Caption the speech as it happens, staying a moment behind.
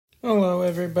Hello,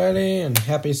 everybody, and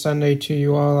happy Sunday to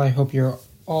you all. I hope you're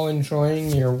all enjoying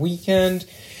your weekend.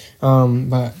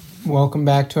 But welcome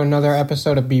back to another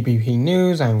episode of BBP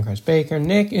News. I'm Chris Baker.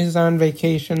 Nick is on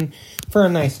vacation for a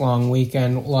nice long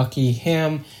weekend. Lucky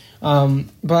him.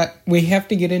 But we have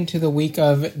to get into the week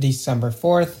of December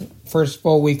 4th, first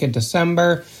full week of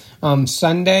December.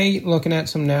 Sunday, looking at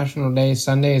some national days.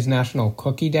 Sunday is National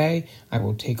Cookie Day. I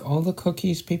will take all the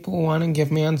cookies people want and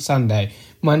give me on Sunday.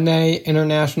 Monday,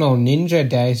 International Ninja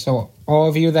Day. So all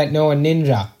of you that know a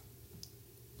ninja,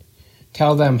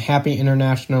 tell them Happy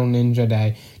International Ninja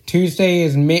Day. Tuesday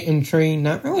is Mitten Tree.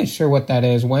 Not really sure what that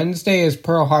is. Wednesday is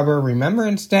Pearl Harbor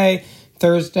Remembrance Day.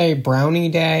 Thursday, Brownie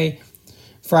Day.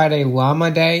 Friday, Llama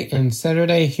Day. And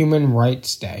Saturday, Human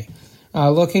Rights Day.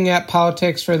 Looking at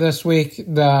politics for this week,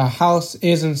 the House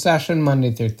is in session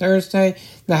Monday through Thursday.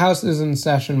 The House is in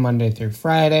session Monday through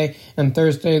Friday. And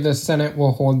Thursday, the Senate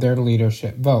will hold their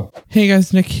leadership vote. Hey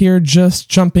guys, Nick here, just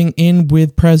jumping in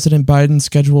with President Biden's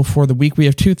schedule for the week. We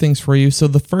have two things for you. So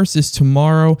the first is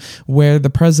tomorrow, where the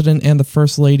President and the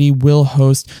First Lady will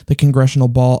host the Congressional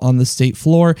Ball on the state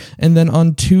floor. And then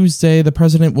on Tuesday, the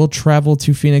President will travel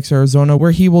to Phoenix, Arizona,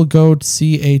 where he will go to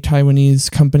see a Taiwanese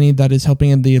company that is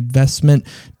helping in the investment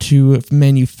to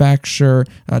manufacture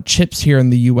chips here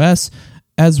in the U.S.,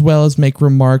 as well as make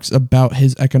remarks about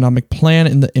his economic plan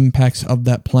and the impacts of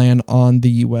that plan on the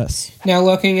U.S. Now,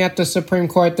 looking at the Supreme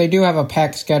Court, they do have a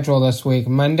packed schedule this week.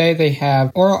 Monday, they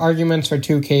have oral arguments for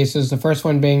two cases. The first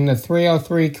one being the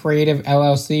 303 Creative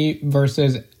LLC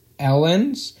versus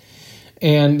Ellens,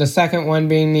 and the second one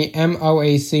being the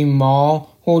MOAC Mall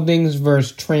Holdings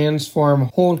versus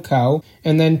Transform Holdco.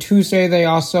 And then Tuesday, they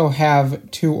also have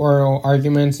two oral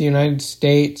arguments. The United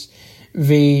States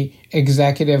v.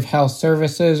 Executive Health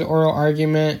Services oral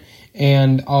argument,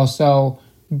 and also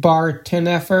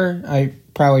Barteneffer, I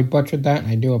probably butchered that, and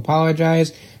I do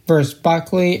apologize, versus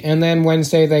Buckley. And then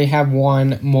Wednesday, they have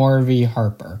one Moore v.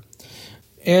 Harper.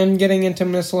 And getting into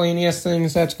miscellaneous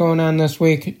things that's going on this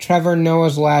week, Trevor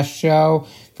Noah's last show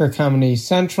for Comedy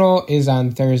Central is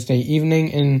on Thursday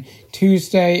evening, and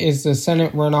Tuesday is the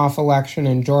Senate runoff election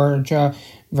in Georgia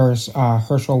versus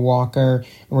Herschel Walker,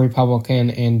 Republican,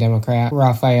 and Democrat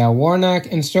Raphael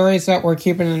Warnock. And stories that we're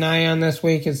keeping an eye on this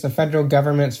week is the federal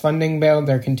government's funding bill.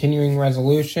 Their continuing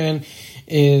resolution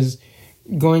is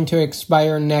going to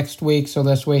expire next week, so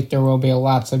this week there will be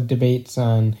lots of debates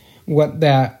on what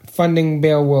that funding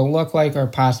bill will look like, or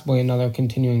possibly another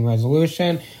continuing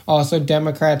resolution. Also,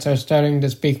 Democrats are starting to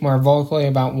speak more vocally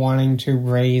about wanting to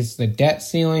raise the debt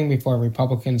ceiling before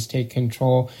Republicans take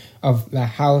control of the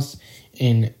House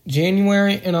in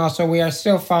January. And also, we are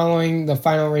still following the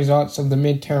final results of the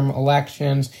midterm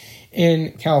elections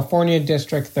in California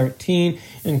District 13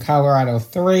 and Colorado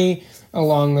 3,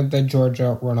 along with the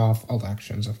Georgia runoff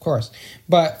elections, of course.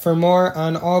 But for more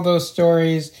on all those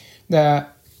stories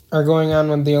that are going on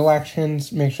with the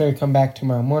elections, make sure you come back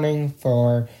tomorrow morning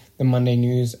for the Monday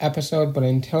News episode. But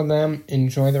until then,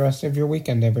 enjoy the rest of your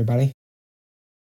weekend, everybody.